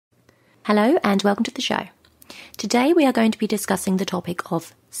Hello and welcome to the show. Today we are going to be discussing the topic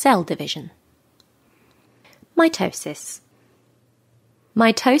of cell division. Mitosis.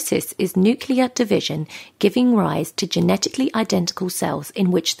 Mitosis is nuclear division giving rise to genetically identical cells in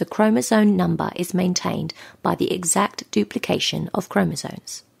which the chromosome number is maintained by the exact duplication of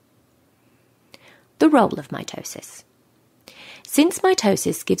chromosomes. The role of mitosis. Since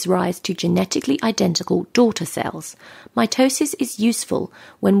mitosis gives rise to genetically identical daughter cells, mitosis is useful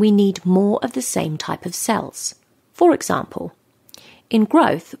when we need more of the same type of cells. For example, in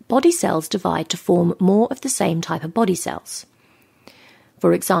growth, body cells divide to form more of the same type of body cells.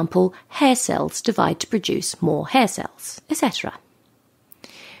 For example, hair cells divide to produce more hair cells, etc.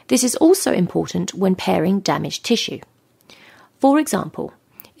 This is also important when pairing damaged tissue. For example,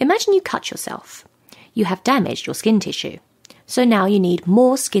 imagine you cut yourself. You have damaged your skin tissue. So now you need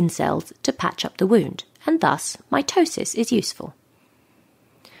more skin cells to patch up the wound, and thus mitosis is useful.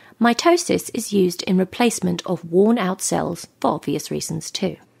 Mitosis is used in replacement of worn-out cells for obvious reasons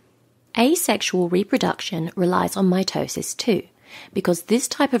too. Asexual reproduction relies on mitosis too, because this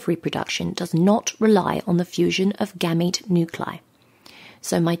type of reproduction does not rely on the fusion of gamete nuclei.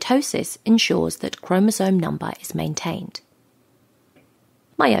 So mitosis ensures that chromosome number is maintained.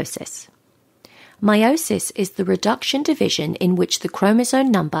 Meiosis. Meiosis is the reduction division in which the chromosome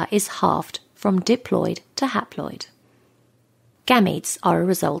number is halved from diploid to haploid. Gametes are a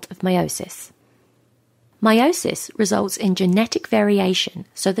result of meiosis. Meiosis results in genetic variation,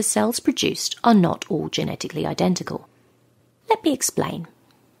 so the cells produced are not all genetically identical. Let me explain.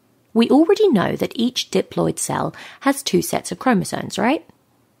 We already know that each diploid cell has 2 sets of chromosomes, right?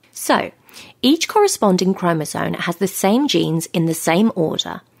 So, each corresponding chromosome has the same genes in the same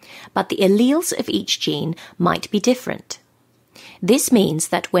order, but the alleles of each gene might be different. This means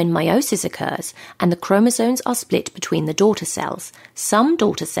that when meiosis occurs and the chromosomes are split between the daughter cells, some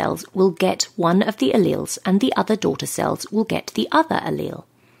daughter cells will get one of the alleles and the other daughter cells will get the other allele.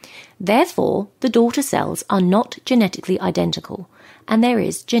 Therefore, the daughter cells are not genetically identical, and there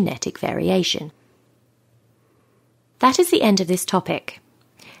is genetic variation. That is the end of this topic.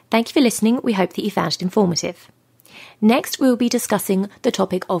 Thank you for listening. We hope that you found it informative. Next, we will be discussing the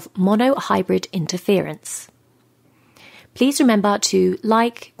topic of monohybrid interference. Please remember to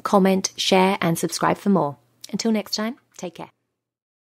like, comment, share, and subscribe for more. Until next time, take care.